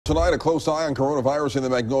Tonight, a close eye on coronavirus in the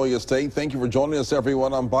Magnolia State. Thank you for joining us,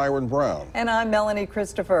 everyone. I'm Byron Brown. And I'm Melanie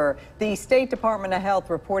Christopher. The State Department of Health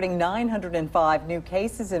reporting 905 new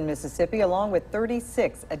cases in Mississippi, along with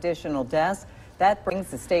 36 additional deaths. That brings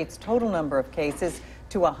the state's total number of cases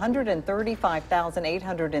to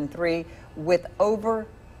 135,803, with over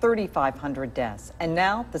 3,500 deaths. And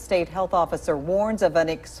now the state health officer warns of an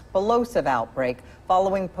explosive outbreak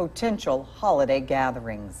following potential holiday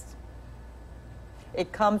gatherings.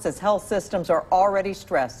 It comes as health systems are already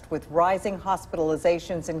stressed with rising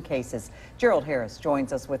hospitalizations and cases. Gerald Harris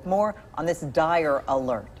joins us with more on this dire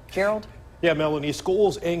alert. Gerald? Yeah, Melanie,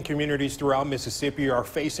 schools and communities throughout Mississippi are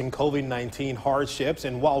facing COVID-19 hardships,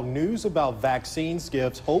 and while news about vaccines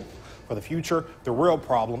gives hope for the future, the real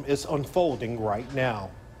problem is unfolding right now.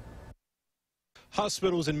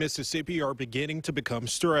 Hospitals in Mississippi are beginning to become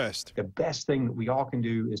stressed. The best thing that we all can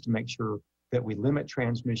do is to make sure that we limit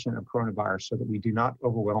transmission of coronavirus so that we do not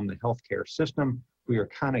overwhelm the healthcare system. We are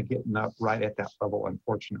kind of getting up right at that level,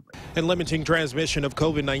 unfortunately. And limiting transmission of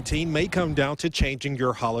COVID-19 may come down to changing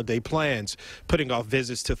your holiday plans, putting off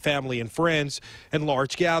visits to family and friends, and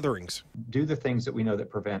large gatherings. Do the things that we know that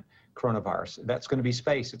prevent coronavirus. That's going to be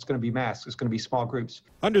space, it's going to be masks, it's going to be small groups.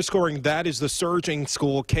 Underscoring that is the surging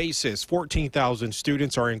school cases. 14,000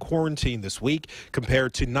 students are in quarantine this week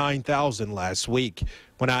compared to 9,000 last week.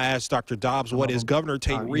 When I asked Dr. Dobbs what is Governor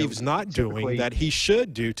Tate Reeves not doing that he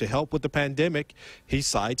should do to help with the pandemic, he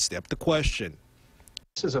sidestepped the question.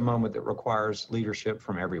 This is a moment that requires leadership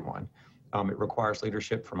from everyone. It requires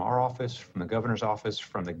leadership from our office, from the governor's office,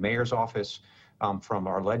 from the mayor's office, from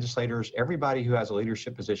our legislators. Everybody who has a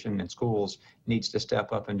leadership position in schools needs to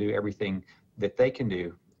step up and do everything that they can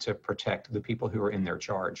do to protect the people who are in their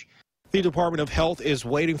charge. The Department of Health is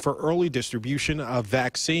waiting for early distribution of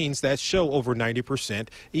vaccines that show over 90%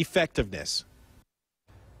 effectiveness.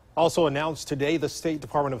 Also announced today, the State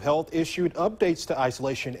Department of Health issued updates to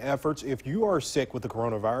isolation efforts. If you are sick with the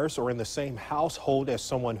coronavirus or in the same household as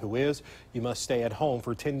someone who is, you must stay at home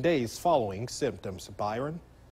for 10 days following symptoms. Byron?